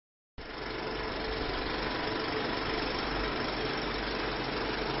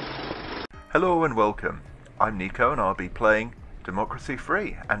Hello and welcome. I'm Niko and I'll be playing Democracy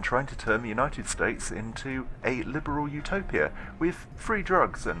Free and trying to turn the United States into a liberal utopia with free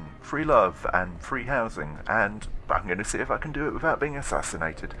drugs and free love and free housing, and I'm going to see if I can do it without being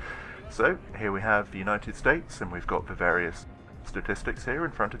assassinated. So here we have the United States and we've got the various statistics here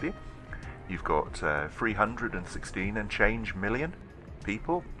in front of you. You've got 316 and change million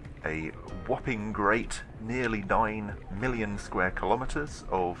people, a whopping great nearly 9 million square kilometres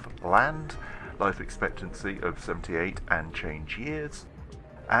of land, life expectancy of 78 and change years,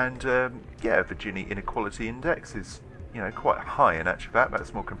 and the Gini inequality index is quite high. In actual fact,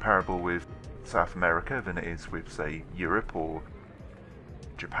 that's more comparable with South America than it is with, say, Europe or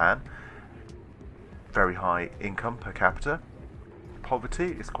Japan. Very high income per capita.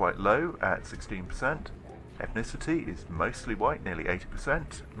 Poverty is quite low at 16%. Ethnicity is mostly white, nearly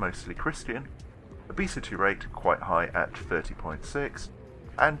 80%, mostly Christian. Obesity rate quite high at 30.6,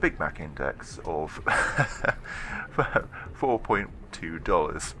 and Big Mac index of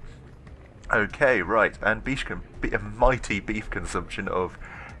 $4.2. Okay, right, and a mighty beef consumption of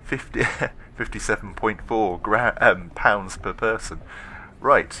 57.4 pounds per person.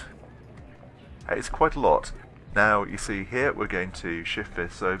 Right, it's quite a lot. Now, you see here, we're going to shift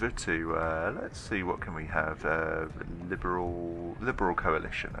this over to, let's see, what can we have? Liberal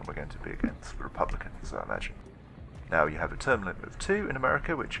coalition, and we're going to be against Republicans, I imagine. Now, you have a term limit of 2 in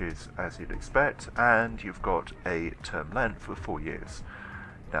America, which is as you'd expect, and you've got a term length of 4 years.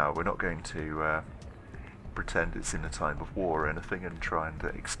 Now, we're not going to pretend it's in a time of war or anything and try and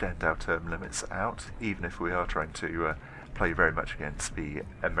extend our term limits out, even if we are trying to play very much against the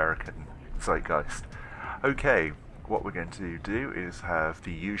American zeitgeist. Okay, what we're going to do is have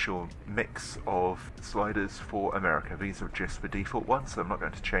the usual mix of sliders for America. These are just the default ones, so I'm not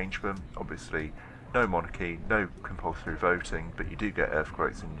going to change them. Obviously, no monarchy, no compulsory voting, but you do get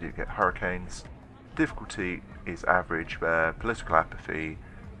earthquakes and you do get hurricanes. Difficulty is average there. Political apathy,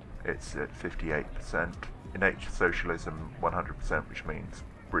 it's at 58%. Innate socialism, 100%, which means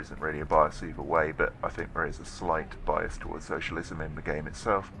there isn't really a bias either way, but I think there is a slight bias towards socialism in the game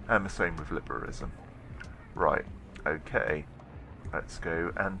itself, and the same with liberalism. Right, okay, let's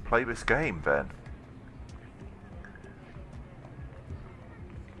go and play this game then.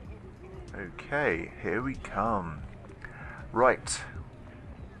 Okay, here we come. Right,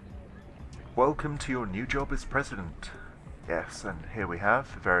 welcome to your new job as president. Yes, and here we have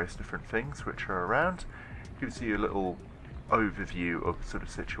various different things which are around. Gives you a little overview of the sort of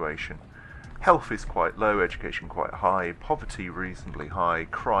situation. Health is quite low, education quite high, poverty reasonably high,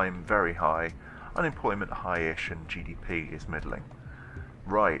 crime very high, unemployment high-ish, and GDP is middling.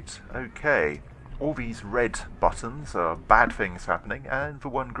 Right, okay. All these red buttons are bad things happening, and the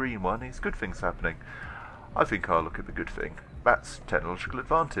one green one is good things happening. I think I'll look at the good thing. That's technological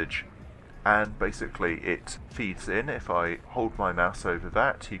advantage. And basically it feeds in. If I hold my mouse over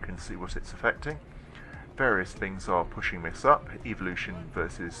that, you can see what it's affecting. Various things are pushing this up. Evolution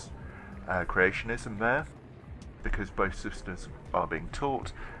versus creationism there. Because both systems are being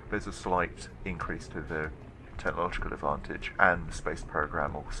taught, there's a slight increase to the technological advantage, and the space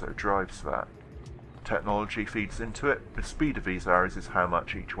program also drives that. Technology feeds into it. The speed of these arrows is how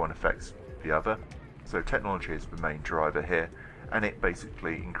much each one affects the other. So technology is the main driver here, and it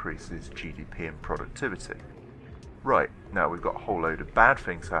basically increases GDP and productivity. Right, now we've got a whole load of bad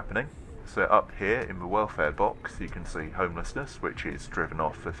things happening. So up here in the welfare box you can see homelessness, which is driven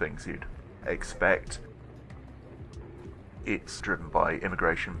off the things you'd expect. It's driven by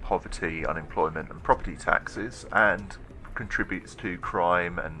immigration, poverty, unemployment and property taxes, and contributes to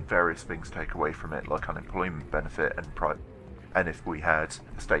crime, and various things take away from it, like unemployment benefit and if we had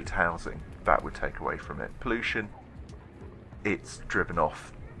state housing, that would take away from it. Pollution, it's driven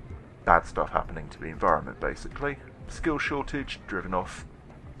off bad stuff happening to the environment basically. Skill shortage, driven off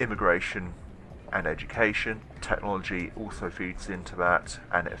immigration and education. Technology also feeds into that,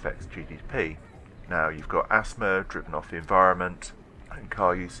 and it affects GDP. Now you've got asthma, driven off the environment and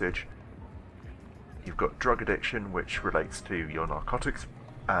car usage. You've got drug addiction, which relates to your narcotics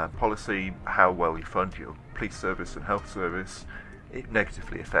policy, how well you fund your police service and health service. It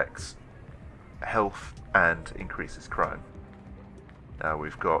negatively affects health and increases crime. Now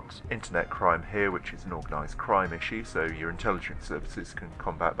we've got internet crime here, which is an organised crime issue, so your intelligence services can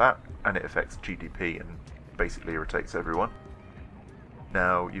combat that, and it affects GDP and basically irritates everyone.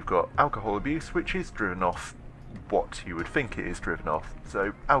 Now you've got alcohol abuse, which is driven off what you would think it is driven off,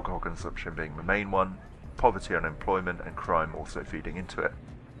 so alcohol consumption being the main one, poverty, unemployment and crime also feeding into it.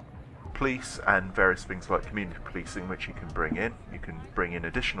 Police and various things like community policing, which you can bring in. You can bring in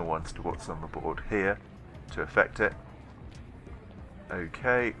additional ones to what's on the board here to affect it.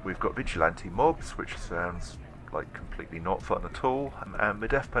 Okay, we've got vigilante mobs, which sounds like completely not fun at all, and the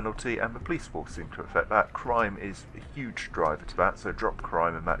death penalty and the police force seem to affect that. Crime is a huge driver to that, so drop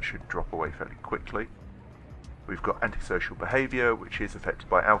crime and that should drop away fairly quickly. We've got antisocial behaviour, which is affected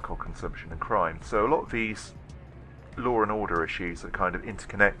by alcohol consumption and crime. So a lot of these law and order issues are kind of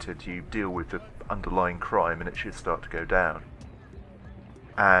interconnected. You deal with the underlying crime and it should start to go down.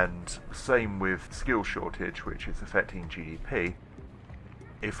 And same with skill shortage, which is affecting GDP.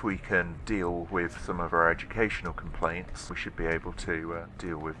 If we can deal with some of our educational complaints, we should be able to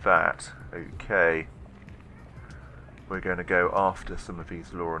deal with that. Okay. We're going to go after some of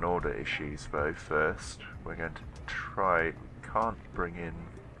these law and order issues though first. We're going to try... can't bring in...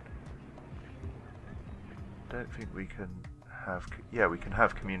 don't think we can have... yeah, we can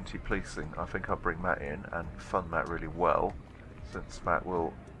have community policing. I think I'll bring that in and fund that really well, since that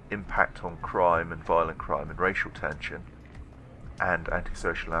will impact on crime and violent crime and racial tension and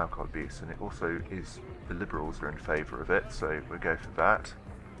antisocial alcohol abuse, and it also is, the Liberals are in favour of it, so we'll go for that.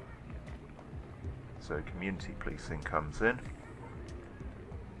 So community policing comes in,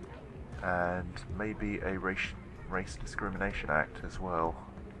 and maybe a race discrimination act as well.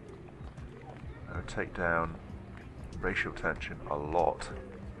 I'll take down racial tension a lot.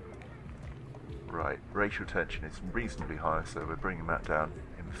 Right, racial tension is reasonably high, so we're bringing that down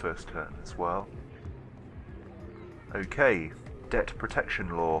in the first turn as well. Okay, debt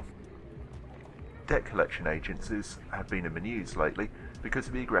protection law. Debt collection agencies have been in the news lately because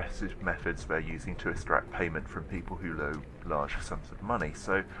of the aggressive methods they're using to extract payment from people who owe large sums of money.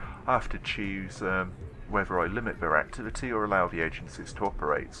 So I have to choose whether I limit their activity or allow the agencies to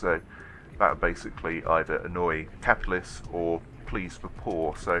operate. So that would basically either annoy capitalists or please the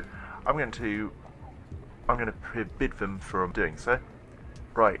poor. So I'm going to forbid them from doing so.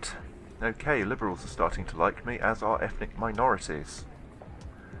 Right. Okay, Liberals are starting to like me, as are ethnic minorities.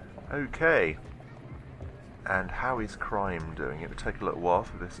 Okay. And how is crime doing? It would take a little while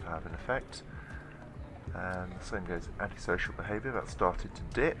for this to have an effect. And the same goes with antisocial behaviour. That started to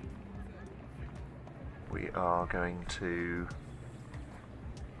dip. We are going to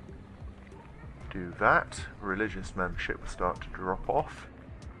do that. Religious membership will start to drop off.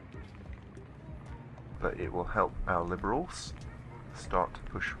 But it will help our Liberals start to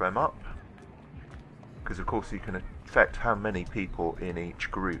push them up. Because of course you can affect how many people in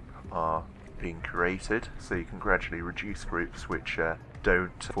each group are being created, so you can gradually reduce groups which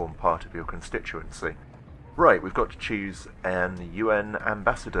don't form part of your constituency. Right, we've got to choose an UN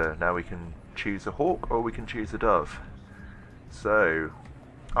ambassador. Now we can choose a hawk or we can choose a dove. So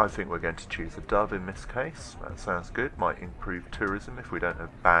I think we're going to choose a dove in this case. That sounds good. Might improve tourism if we don't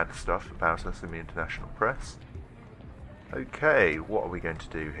have bad stuff about us in the international press. Okay, what are we going to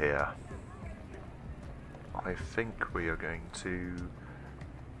do here? I think we are going to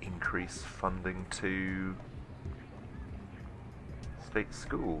increase funding to state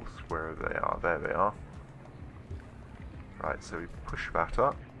schools, wherever they are. There they are. Right, so we push that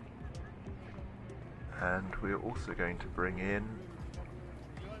up. And we're also going to bring in...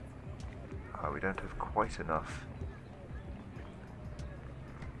 oh, we don't have quite enough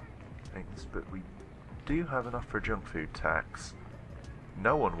things, but we do have enough for a junk food tax.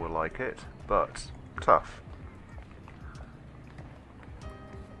 No one will like it, but tough.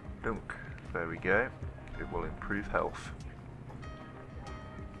 Dunk. There we go. It will improve health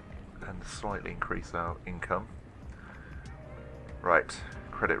and slightly increase our income. Right,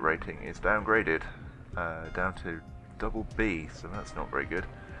 credit rating is downgraded down to double B, so that's not very good.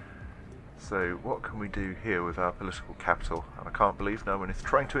 So what can we do here with our political capital? And I can't believe no one is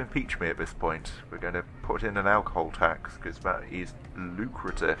trying to impeach me at this point. We're going to put in an alcohol tax because that is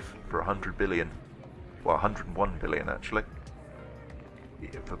lucrative for 100 billion. Well, 101 billion actually.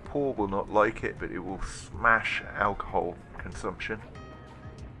 The poor will not like it, but it will smash alcohol consumption.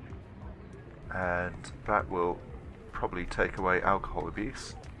 And that will probably take away alcohol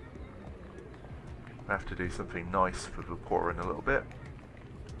abuse. We have to do something nice for the poor in a little bit.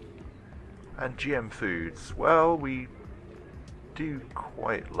 And GM foods, well, we do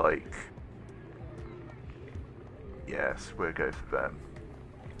quite like... yes, we'll go for them.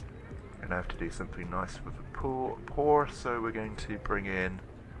 We're going to have to do something nice for the poor, so we're going to bring in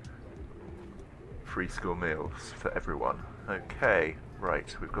free school meals for everyone. Okay,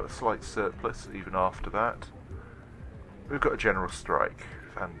 right, we've got a slight surplus even after that. We've got a general strike,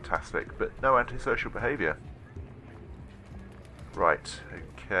 fantastic, but no antisocial behaviour. Right,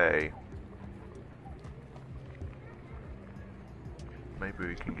 okay. Maybe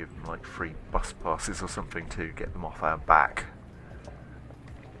we can give them like free bus passes or something to get them off our back.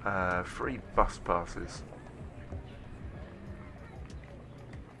 Free bus passes.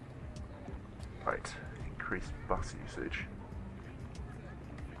 Right, increased bus usage.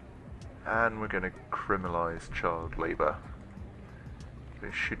 And we're going to criminalise child labour.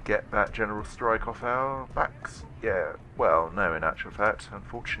 We should get that general strike off our backs. Yeah, well, no, in actual fact,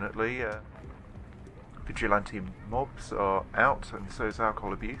 unfortunately, vigilante mobs are out, and so is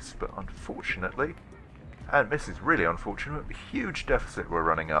alcohol abuse, but unfortunately, and this is really unfortunate, a huge deficit we're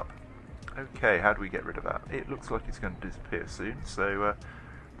running up. Okay, how do we get rid of that? It looks like it's going to disappear soon, so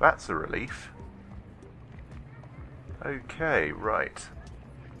that's a relief. Okay, right.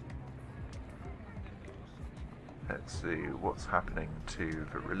 Let's see what's happening to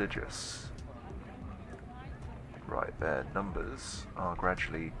the religious. Right, their numbers are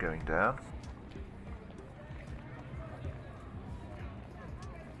gradually going down.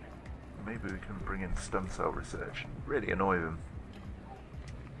 Maybe we can bring in stem cell research and really annoy them.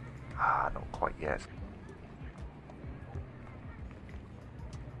 Ah, not quite yet.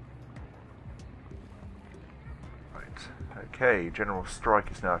 Right, okay, general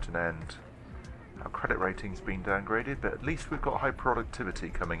strike is now at an end. Our credit rating's been downgraded, but at least we've got high productivity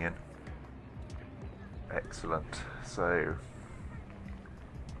coming in. Excellent. So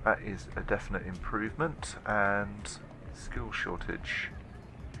that is a definite improvement. And skill shortage.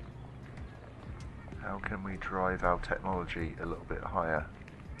 How can we drive our technology a little bit higher?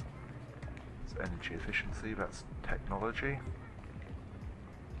 It's energy efficiency, that's technology.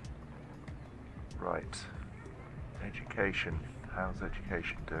 Right. Education. How's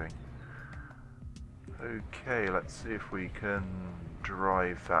education doing? Okay, let's see if we can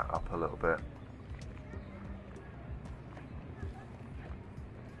drive that up a little bit.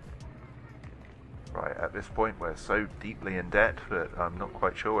 Right, at this point we're so deeply in debt that I'm not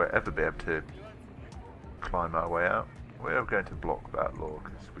quite sure we'll ever be able to climb our way out. We're going to block that law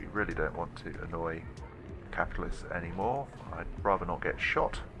because we really don't want to annoy capitalists anymore. I'd rather not get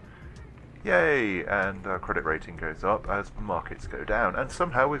shot. Yay! And our credit rating goes up as the markets go down. And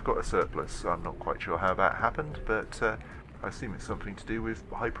somehow we've got a surplus. I'm not quite sure how that happened, but I assume it's something to do with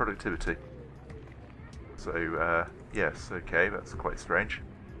high productivity. So, yes, okay, that's quite strange.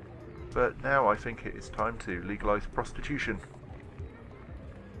 But now I think it is time to legalise prostitution.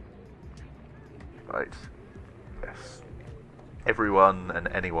 Right. Yes. Everyone and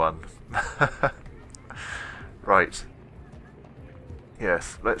anyone. Right.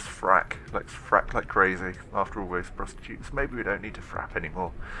 Yes, let's frack. Let's frack like crazy. After all those prostitutes, maybe we don't need to frap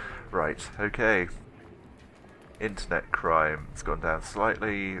anymore. Right, okay. Internet crime's gone down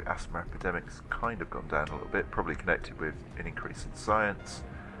slightly. Asthma epidemic's kind of gone down a little bit, probably connected with an increase in science.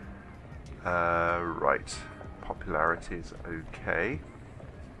 Right. Popularity is okay.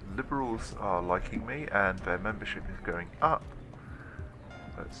 Liberals are liking me, and their membership is going up.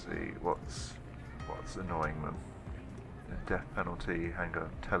 Let's see what's annoying them. Death penalty, Hangar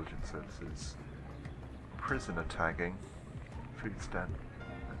Intelligence Services, prisoner tagging, food stamp,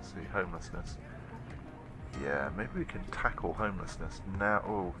 let's see, homelessness. Yeah, maybe we can tackle homelessness now.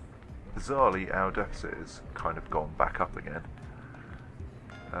 Oh, bizarrely our deficit has kind of gone back up again.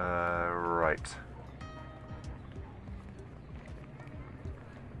 Right.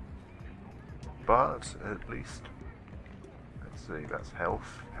 But at least, let's see, that's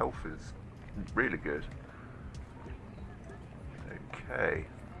health. Health is really good. Okay.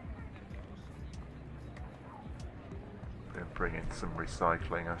 We'll bring in some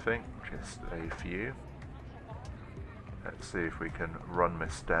recycling, I think, just a few. Let's see if we can run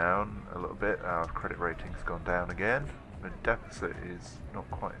this down a little bit. Our credit rating's gone down again. The deficit is not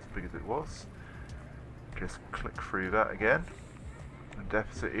quite as big as it was. Just click through that again. The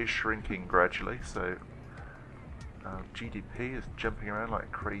deficit is shrinking gradually, so our GDP is jumping around like a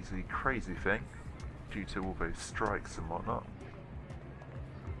crazy, crazy thing due to all those strikes and whatnot.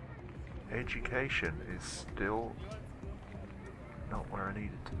 Education is still not where I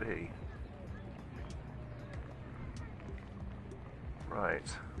need it to be.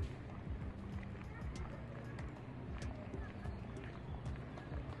 Right.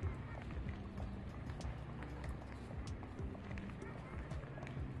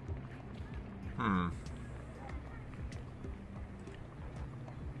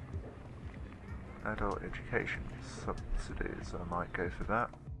 Adult education subsidies, I might go for that.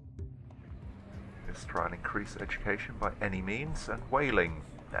 Let's try and increase education by any means. And whaling.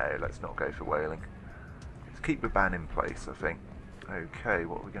 No, let's not go for whaling. Let's keep the ban in place, I think. Okay,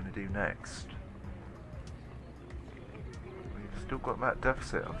 what are we going to do next? We've still got that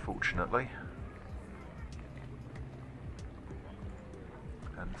deficit, unfortunately.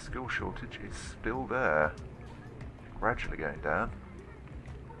 And the skill shortage is still there. Gradually going down.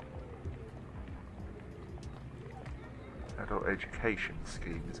 adult education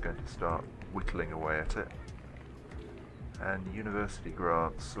scheme is going to start whittling away at it. And university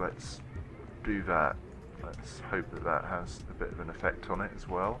grants, let's do that. Let's hope that that has a bit of an effect on it as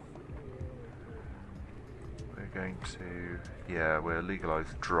well. We're going to, yeah, we'll legalise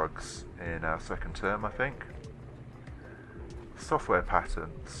drugs in our second term, I think. Software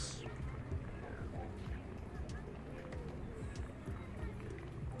patents.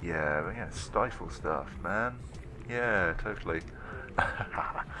 Yeah, we're gonna stifle stuff, man. Yeah, totally.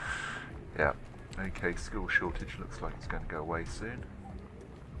 Yeah. Okay, school shortage looks like it's going to go away soon.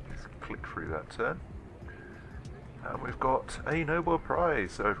 Just click through that turn. And we've got a Nobel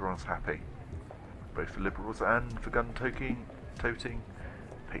Prize, so everyone's happy. Both for liberals and for gun-toting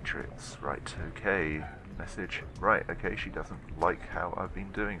patriots. Right, okay. Message. Right, okay, she doesn't like how I've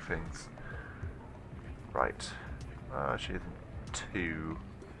been doing things. Right. She isn't too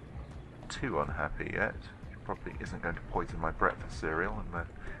unhappy yet. She probably isn't going to poison my breakfast cereal in the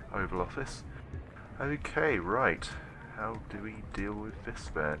Oval Office. Okay, right. How do we deal with this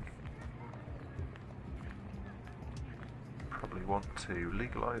then? Probably want to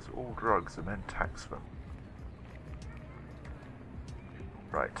legalise all drugs and then tax them.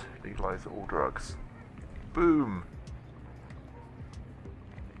 Right, legalise all drugs. Boom!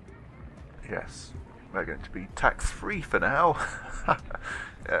 Yes, we're going to be tax-free for now.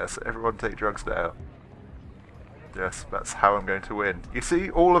 Yes, everyone take drugs now. Yes, that's how I'm going to win. You see,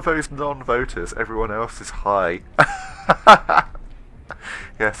 all of those non-voters, everyone else is high.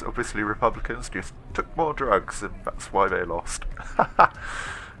 Yes, obviously Republicans just took more drugs and that's why they lost.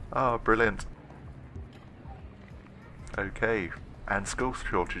 Oh, brilliant. Okay, and school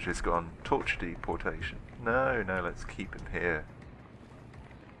shortage is gone. Torture deportation. No, let's keep him here.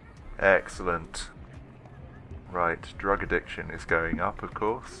 Excellent. Right, drug addiction is going up, of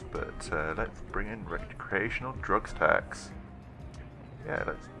course, but let's bring in recreational drugs tax. Yeah,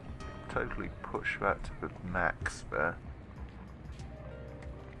 let's totally push that to the max there.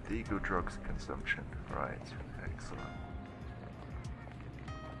 Legal drugs consumption. Right, excellent.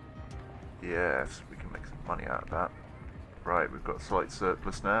 Yes, we can make some money out of that. Right, we've got a slight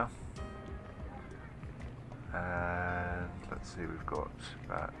surplus now. And let's see, we've got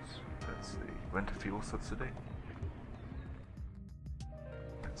that. Let's see, winter fuel subsidy.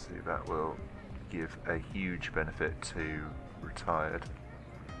 Let's see, that will give a huge benefit to retired.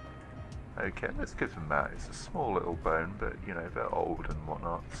 Okay, let's give them that. It's a small little bone, but you know, they're old and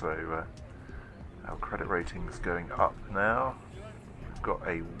whatnot, so our credit rating's going up now. We've got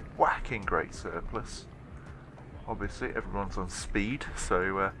a whacking great surplus. Obviously, everyone's on speed,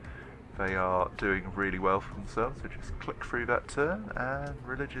 so they are doing really well for themselves. So just click through that turn, and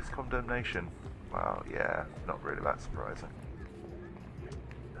religious condemnation. Well, yeah, not really that surprising.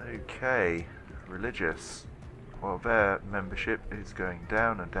 Okay, religious. Well, their membership is going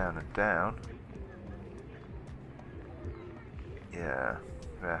down and down and down. Yeah,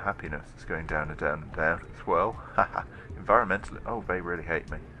 their happiness is going down and down and down as well. Haha, environmentally. Oh, they really hate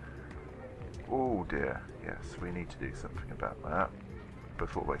me. Oh dear, yes, we need to do something about that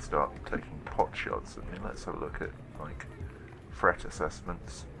before they start taking pot shots at me. Let's have a look at, like, threat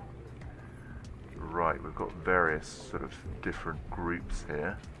assessments. Right, we've got various sort of different groups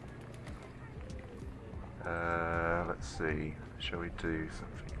here. Let's see, shall we do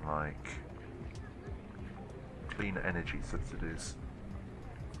something like clean energy subsidies?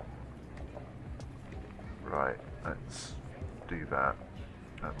 Right, let's do that.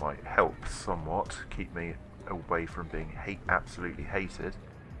 That might help somewhat, keep me away from being absolutely hated.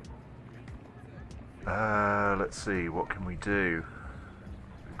 Let's see, what can we do?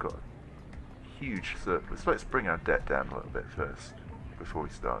 We've got a huge surplus. Let's bring our debt down a little bit first, before we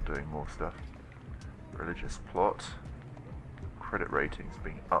start doing more stuff. Religious plot. Credit ratings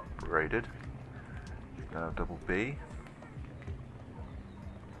being upgraded. Now double B.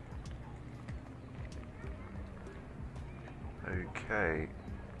 Okay.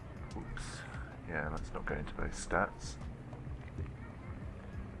 Oops. Yeah, let's not go into those stats.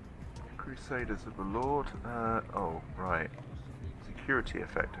 Crusaders of the Lord. Oh, right. Security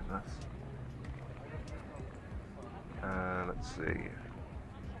effectiveness. Let's see.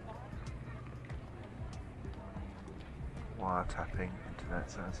 Wiretapping, internet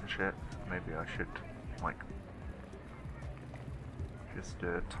censorship. Maybe I should, like, just do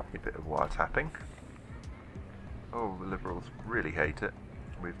a tiny bit of wiretapping. Oh, the Liberals really hate it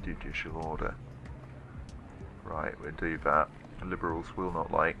with judicial order. Right, we'll do that. The Liberals will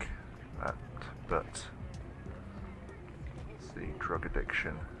not like that, but let's see, drug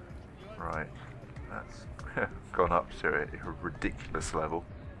addiction. Right, that's gone up to a ridiculous level.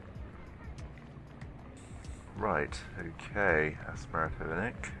 Right, okay, asthma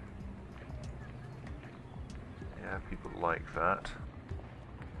epidemic. Yeah, people like that.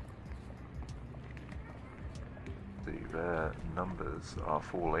 Their numbers are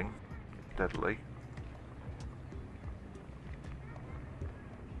falling steadily.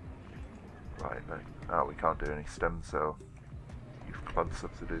 Right, no. Oh, we can't do any stem cell youth club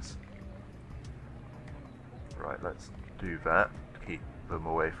subsidies. Right, let's do that. Keep them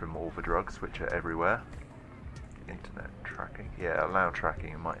away from all the drugs, which are everywhere. Internet tracking. Yeah, allow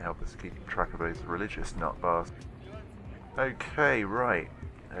tracking. It might help us keep track of those religious nut bars. Okay, right.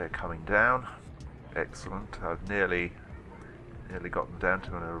 They're coming down. Excellent. I've nearly got them down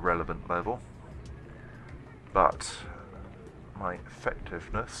to an irrelevant level. But my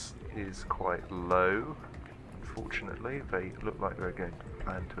effectiveness is quite low. Unfortunately, they look like they're going to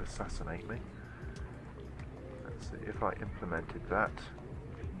plan to assassinate me. Let's see if I implemented that.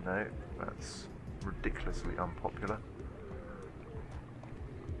 No, that's ridiculously unpopular.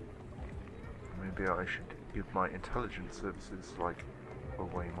 Maybe I should give my intelligence services like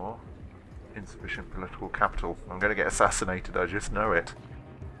way more. Insufficient political capital. I'm going to get assassinated, I just know it.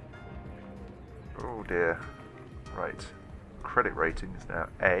 Oh dear. Right. Credit rating is now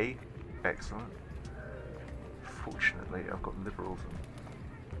A. Excellent. Fortunately, I've got liberals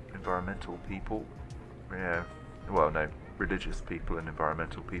and environmental people. Yeah. Well, no. Religious people and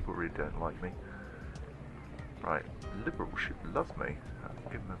environmental people really don't like me. Right. Liberals should love me.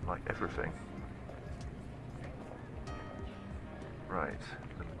 I've given them, like, everything. Right.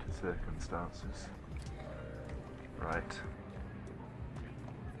 Limited circumstances. Right.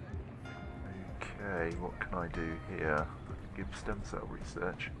 Okay, what can I do here? Give stem cell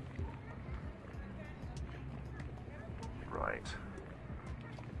research. Right.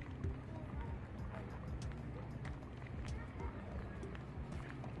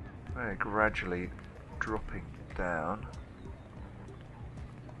 They're gradually dropping down.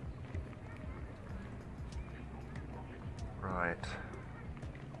 Right.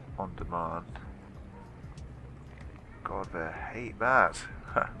 On demand. God, they hate that.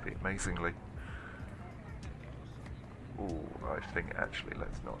 Amazingly. Ooh, I think actually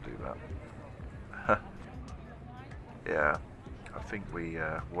let's not do that. Yeah, I think we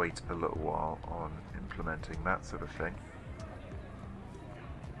wait a little while on implementing that sort of thing.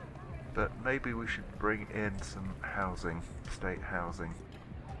 But maybe we should bring in some housing, state housing.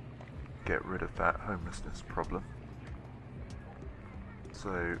 Get rid of that homelessness problem.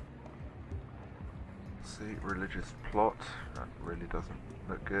 So, see, religious plot, that really doesn't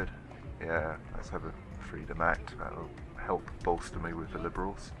look good. Yeah, let's have a Freedom Act, that'll help bolster me with the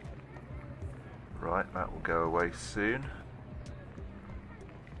Liberals. Right, that will go away soon.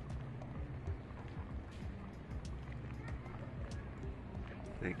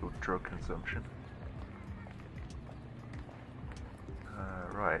 Legal drug consumption.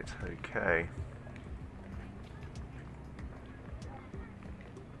 Right, okay.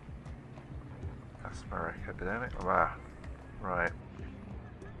 Asthma epidemic. Ah, right.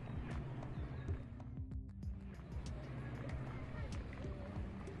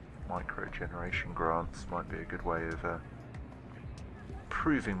 Microgeneration grants might be a good way of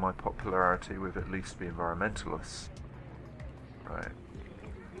proving my popularity with at least the environmentalists. Right.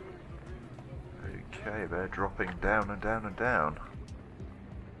 Okay, they're dropping down and down and down.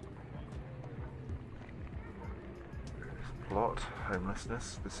 Plot,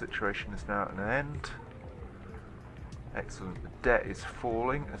 homelessness, the situation is now at an end. Excellent, the debt is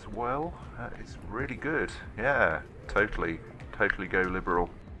falling as well. That is really good. Yeah, totally go Liberal.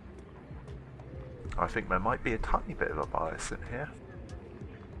 I think there might be a tiny bit of a bias in here.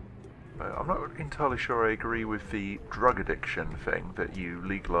 But I'm not entirely sure I agree with the drug addiction thing, that you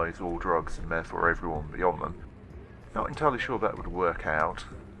legalise all drugs and therefore everyone will be on them. Not entirely sure that would work out.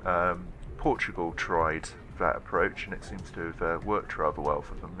 Portugal tried that approach and it seems to have worked rather well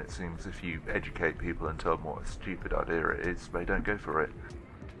for them. It seems if you educate people and tell them what a stupid idea it is, they don't go for it.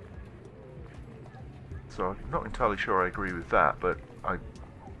 So I'm not entirely sure I agree with that, but I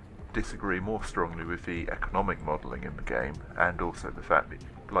disagree more strongly with the economic modelling in the game, and also the fact that,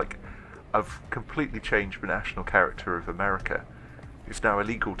 like, I've completely changed the national character of America. It's now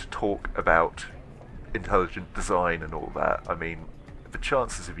illegal to talk about intelligent design and all that. I mean, the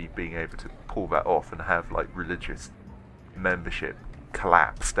chances of you being able to pull that off and have, like, religious membership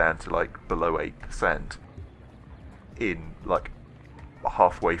collapse down to, like, below 8% in, like,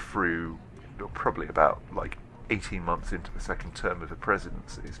 halfway through, or probably about, like, 18 months into the second term of the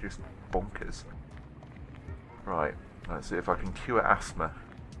presidency is just bonkers. Right, let's see if I can cure asthma.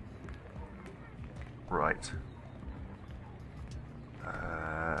 Right.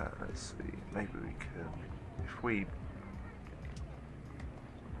 let's see, maybe we can, if we,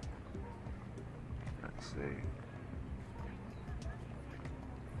 let's see,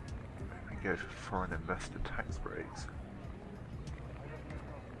 maybe go for foreign investor tax breaks.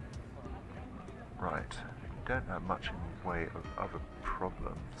 Right, we don't have much in the way of other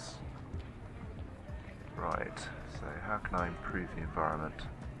problems. Right, so how can I improve the environment?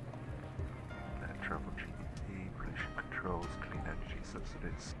 Net travel, GDP, pollution controls, clean energy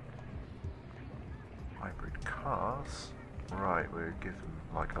subsidies. Hybrid cars. Right, we'll give them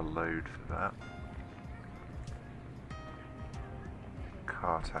like a load for that.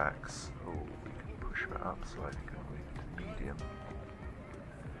 Car tax. Oh, we can push that up slightly, can't we? To medium.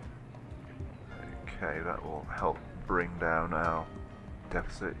 Okay, that will help bring down our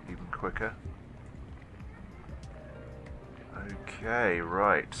deficit even quicker. Okay,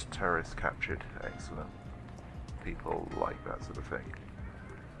 right, terrorists captured. Excellent. People like that sort of thing.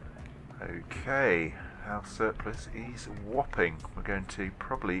 Okay, our surplus is whopping. We're going to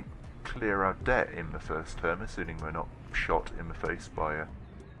probably clear our debt in the first term, assuming we're not shot in the face by a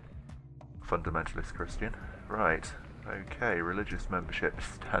fundamentalist Christian. Right, okay, religious membership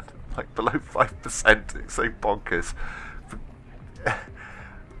stand like below 5%. It's so bonkers.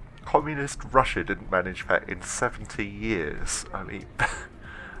 Communist Russia didn't manage that in 70 years. I mean,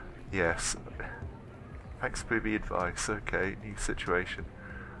 yes. Thanks for the advice. Okay, new situation.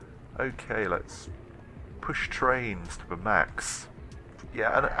 Okay, let's push trains to the max.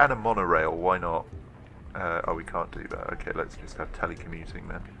 Yeah, and a monorail, why not? Oh, we can't do that. Okay, let's just have telecommuting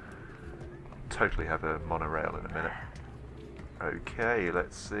then. Totally have a monorail in a minute. Okay,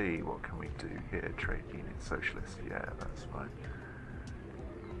 let's see. What can we do here? Trade union socialist. Yeah, that's fine.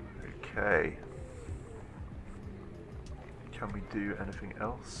 Okay. Can we do anything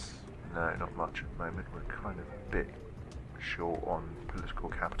else? No, not much at the moment. We're kind of a bit short on political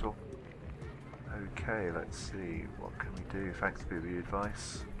capital. Okay, let's see. What can we do? Thanks for the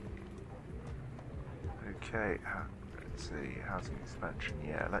advice. Okay, let's see. Housing expansion.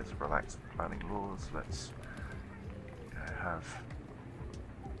 Yeah, let's relax planning laws. Let's have...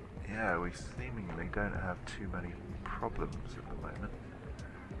 Yeah, we seemingly don't have too many problems at the moment.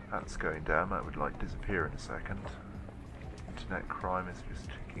 That's going down. That would like disappear in a second. Internet crime is just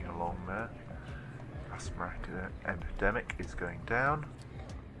ticking along there. Asthma epidemic is going down.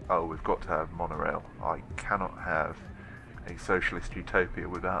 Oh, we've got to have monorail. I cannot have a socialist utopia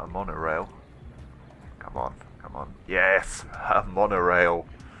without a monorail. Come on, come on. Yes, a monorail.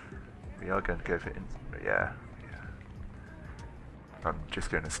 We are going to go for yeah. I'm just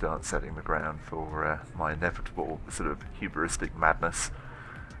going to start setting the ground for my inevitable sort of hubristic madness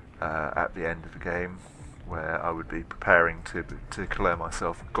at the end of the game, where I would be preparing to declare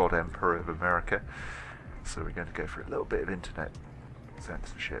myself God Emperor of America. So we're going to go for a little bit of internet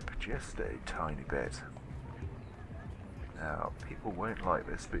censorship, just a tiny bit. Now, people won't like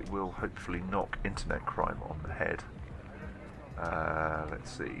this, but it will hopefully knock internet crime on the head.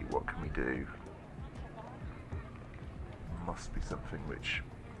 Let's see, what can we do? Must be something which...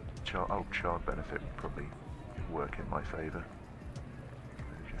 child benefit would probably work in my favour.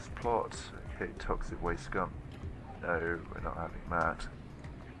 Just plot. Okay, toxic waste scum. No, we're not having that.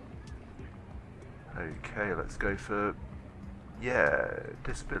 Okay, let's go for... yeah,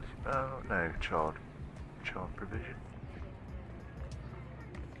 disability... oh, no, child provision.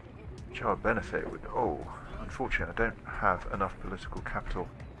 Child benefit would... oh, unfortunately I don't have enough political capital.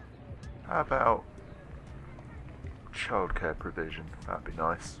 How about childcare provision? That'd be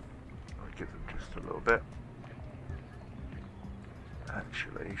nice. I'll give them just a little bit.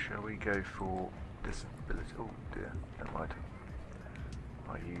 Actually, shall we go for disability? Oh dear, never mind.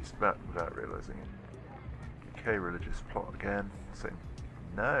 I used that without realising it. Okay, religious plot again. Same.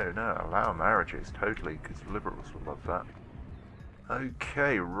 No, allow marriages, totally, because liberals will love that.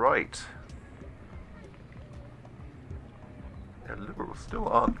 Okay, right. Yeah, liberals still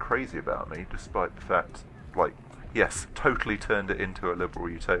aren't crazy about me, despite the fact, like, yes, totally turned it into a liberal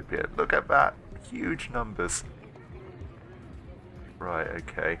utopia. Look at that! Huge numbers. Right,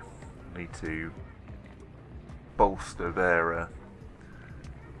 okay. Need to bolster their...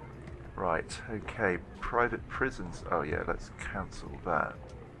 Right, okay. Private prisons. Oh yeah, let's cancel that.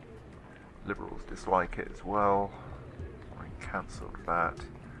 Liberals dislike it as well. I cancelled that.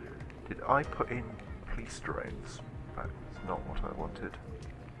 Did I put in police drones? That was not what I wanted.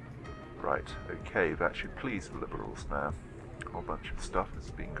 Right, okay, that should please the liberals now. A whole bunch of stuff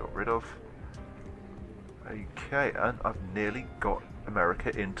has been got rid of. Okay, and I've nearly got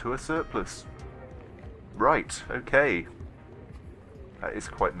America into a surplus. Right, okay. That is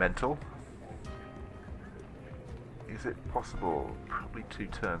quite mental. Is it possible? Probably 2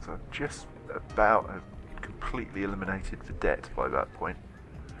 turns. I've just about have completely eliminated the debt by that point.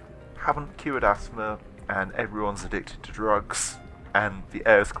 Haven't cured asthma, and everyone's addicted to drugs, and the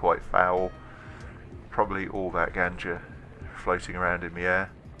air's quite foul. Probably all that ganja floating around in the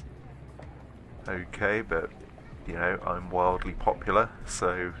air. Okay, but you know, I'm wildly popular,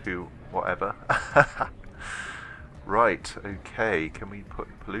 so whatever. Right, okay, can we put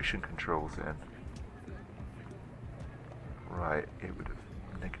pollution controls in? Right, it would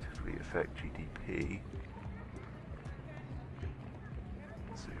negatively affect GDP.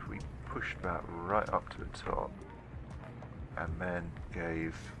 So if we pushed that right up to the top, and then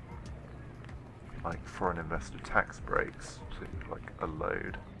gave like foreign investor tax breaks to like a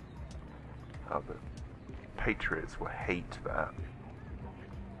load, the patriots will hate that.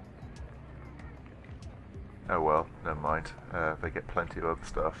 Oh well, never mind. They get plenty of other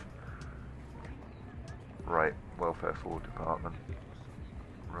stuff. Right, welfare forward department.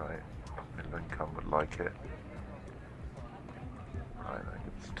 Right, middle income would like it. Right, that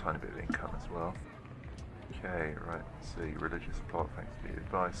gives us a tiny bit of income as well. Okay, right, let's see. Religious plot, thanks for the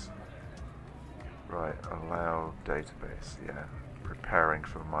advice. Right, allow database, yeah. Preparing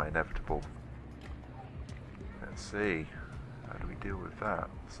for my inevitable. Let's see. How do we deal with that?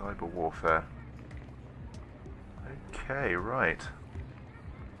 Cyber warfare. Okay, right.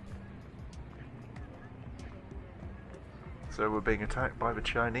 So we're being attacked by the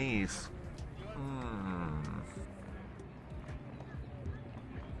Chinese.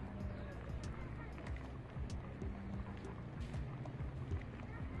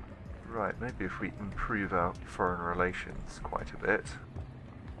 Right, maybe if we improve our foreign relations quite a bit.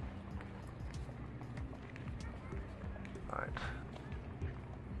 Right.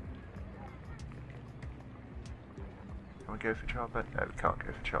 Can we go for child benefit? No, we can't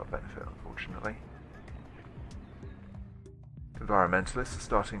go for child benefit, unfortunately. Environmentalists are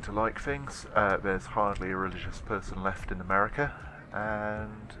starting to like things. There's hardly a religious person left in America,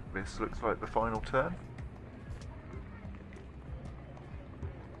 and this looks like the final turn.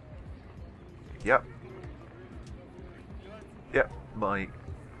 Yep. Yep, my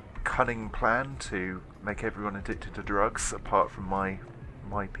cunning plan to make everyone addicted to drugs, apart from my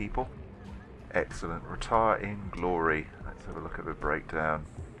people. Excellent. Retire in glory. Let's have a look at the breakdown.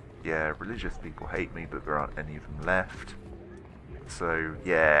 Yeah, religious people hate me, but there aren't any of them left. So,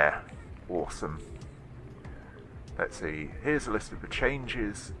 yeah, awesome. Let's see, here's a list of the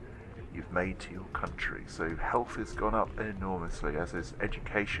changes you've made to your country. So health has gone up enormously, as is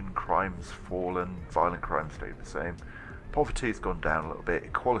education, crime's fallen, violent crime stayed the same. Poverty's gone down a little bit,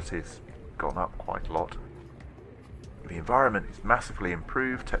 equality's gone up quite a lot. The environment is massively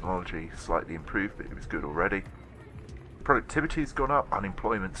improved, technology slightly improved, but it was good already. Productivity's gone up,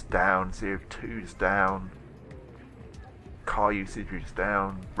 unemployment's down, CO2's down, car usage is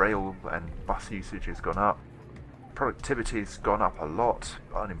down, rail and bus usage has gone up. Productivity's gone up a lot,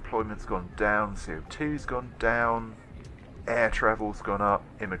 unemployment's gone down, CO2's gone down, air travel's gone up,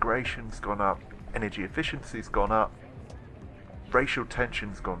 immigration's gone up, energy efficiency's gone up, racial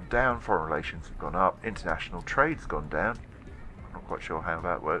tension's gone down, foreign relations have gone up, international trade's gone down. I'm not quite sure how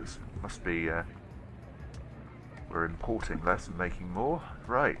that works. Must be we're importing less and making more.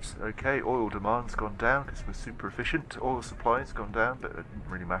 Right, okay, oil demand's gone down because we're super efficient. Oil supply's gone down, but it didn't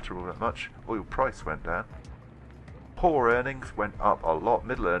really matter all that much. Oil price went down. Poor earnings went up a lot,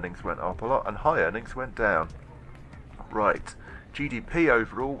 middle earnings went up a lot, and high earnings went down. Right, GDP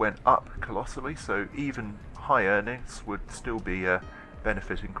overall went up colossally, so even high earnings would still be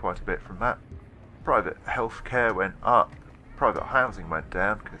benefiting quite a bit from that. Private healthcare went up, private housing went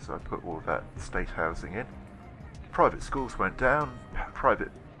down because I put all of that state housing in. Private schools went down,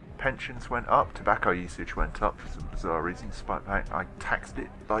 private pensions went up, tobacco usage went up for some bizarre reason, despite the fact I taxed it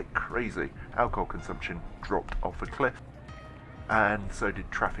like crazy. Alcohol consumption dropped off a cliff, and so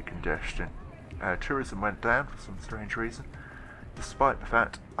did traffic congestion. Tourism went down for some strange reason, despite the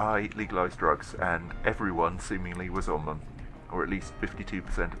fact I legalised drugs and everyone seemingly was on them, or at least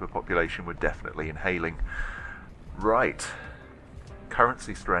 52% of the population were definitely inhaling. Right,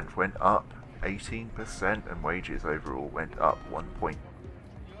 currency strength went up 18% and wages overall went up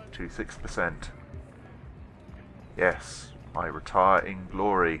 1.26%. Yes, I retire in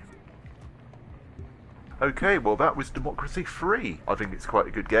glory. Okay, well that was Democracy 3. I think it's quite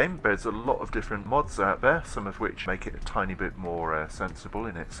a good game. There's a lot of different mods out there, some of which make it a tiny bit more sensible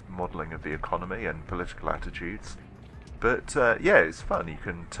in its modelling of the economy and political attitudes. But yeah, it's fun. You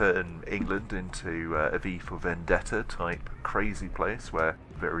can turn England into a V for Vendetta type crazy place where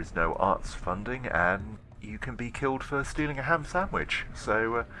there is no arts funding and you can be killed for stealing a ham sandwich.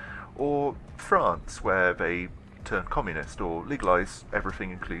 So, or France, where they turn communist or legalise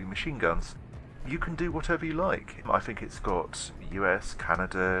everything including machine guns. You can do whatever you like. I think it's got US,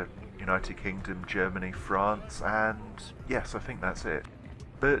 Canada, United Kingdom, Germany, France, and yes, I think that's it.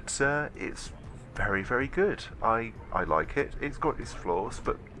 But it's very, very good. I like it. It's got its flaws,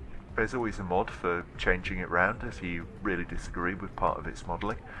 but there's always a mod for changing it round if you really disagree with part of its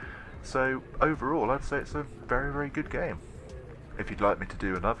modelling. So overall, I'd say it's a very, very good game. If you'd like me to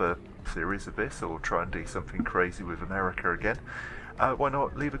do another series of this, or try and do something crazy with America again, why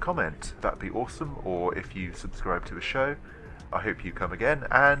not leave a comment? That'd be awesome. Or if you subscribe to the show, I hope you come again,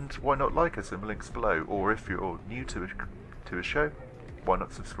 and why not like us in the links below? Or if you're new to a show, why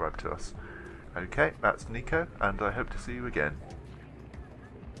not subscribe to us? Okay, that's Niko, and I hope to see you again.